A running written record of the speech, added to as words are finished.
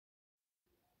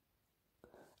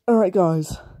Alright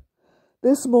guys,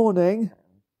 this morning,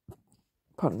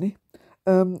 pardon me,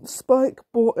 Spike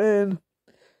brought in,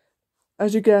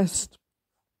 as you guessed,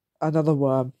 another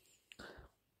worm.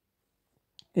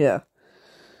 Yeah.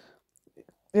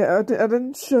 Yeah, I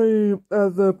didn't show you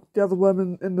the other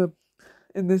worm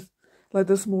in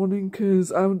this morning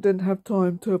because I didn't have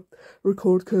time to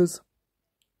record because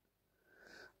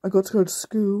I got to go to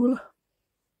school.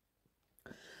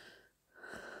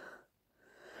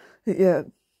 Yeah,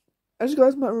 as you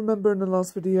guys might remember in the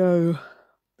last video,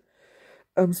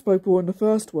 Spike brought in the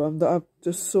first worm that I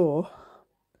just saw.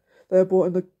 They were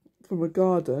brought in from a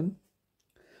garden.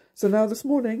 So now this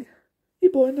morning, he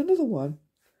brought in another one.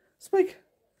 Spike.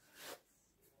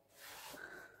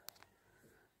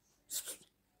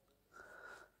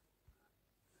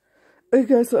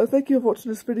 Okay, so thank you for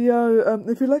watching this video.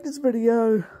 If you like this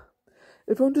video,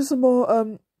 if you want to do some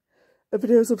more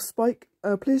videos of Spike,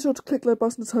 please sure to click the like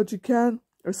button as hard as you can,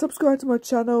 or subscribe to my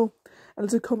channel,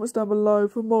 and leave comments down below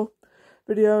for more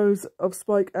videos of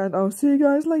Spike, and I'll see you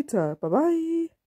guys later. Bye bye.